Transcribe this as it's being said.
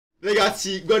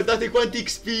Ragazzi, guardate quanti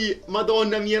XP,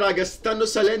 madonna mia raga, stanno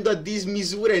salendo a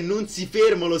dismisura e non si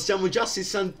fermano, siamo già a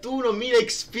 61.000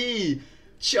 XP.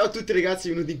 Ciao a tutti ragazzi,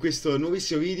 benvenuti in questo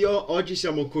nuovissimo video. Oggi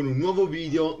siamo con un nuovo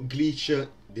video glitch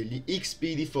degli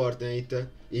XP di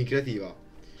Fortnite in creativa.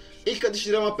 Il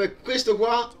codice della mappa è questo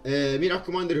qua, mi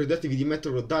raccomando ricordatevi di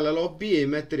metterlo dalla lobby e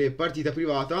mettere partita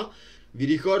privata. Vi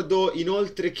ricordo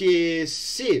inoltre che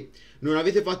se non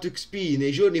avete fatto XP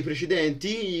nei giorni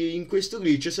precedenti, in questo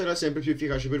glitch sarà sempre più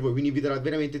efficace per voi, quindi vi darà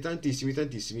veramente tantissimi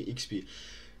XP.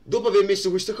 Dopo aver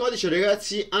messo questo codice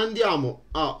ragazzi andiamo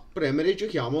a premere,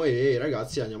 giochiamo e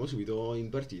ragazzi andiamo subito in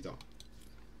partita.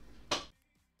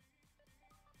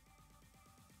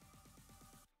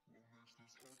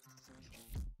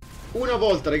 Una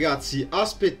volta ragazzi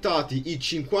aspettati i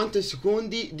 50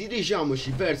 secondi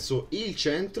dirigiamoci verso il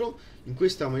centro in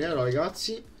questa maniera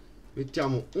ragazzi.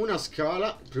 Mettiamo una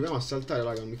scala, proviamo a saltare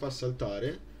raga, non mi fa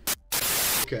saltare.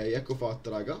 Ok, ecco fatta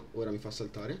raga, ora mi fa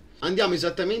saltare. Andiamo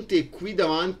esattamente qui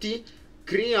davanti,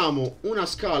 creiamo una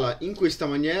scala in questa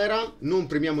maniera, non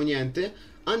premiamo niente.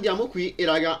 Andiamo qui e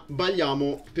raga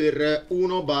balliamo per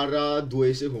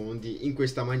 1-2 secondi in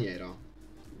questa maniera.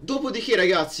 Dopodiché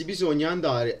ragazzi bisogna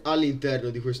andare all'interno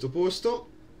di questo posto,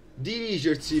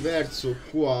 dirigersi verso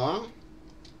qua,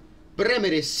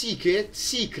 premere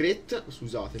secret,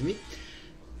 scusatemi,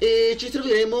 e ci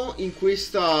troveremo in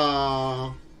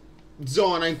questa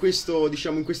zona, in questo,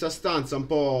 diciamo, in questa stanza un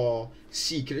po'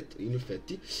 secret, in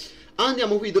effetti.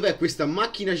 Andiamo qui dov'è questa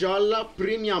macchina gialla,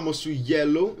 premiamo su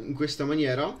yellow in questa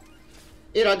maniera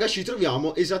e raga ci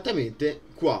troviamo esattamente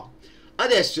qua.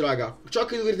 Adesso raga, ciò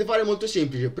che dovrete fare è molto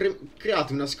semplice,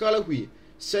 create una scala qui,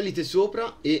 salite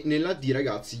sopra e nella D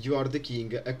ragazzi, you are the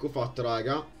king, ecco fatto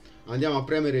raga. Andiamo a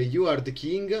premere You Are The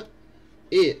King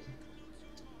e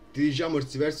dirigiamo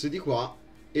verso di qua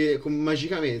e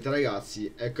magicamente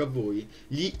ragazzi ecco a voi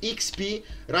gli XP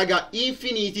raga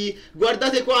infiniti.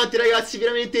 Guardate quanti ragazzi,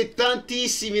 veramente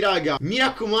tantissimi raga. Mi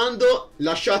raccomando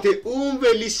lasciate un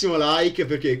bellissimo like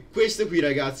perché questo qui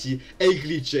ragazzi è il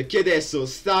glitch che adesso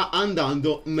sta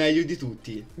andando meglio di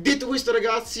tutti. Detto questo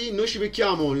ragazzi noi ci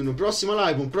becchiamo in un prossimo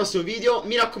live, un prossimo video.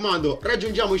 Mi raccomando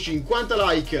raggiungiamo i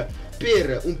 50 like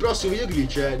per un prossimo video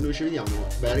glitch. Noi ci vediamo.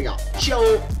 Beh raga,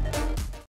 ciao.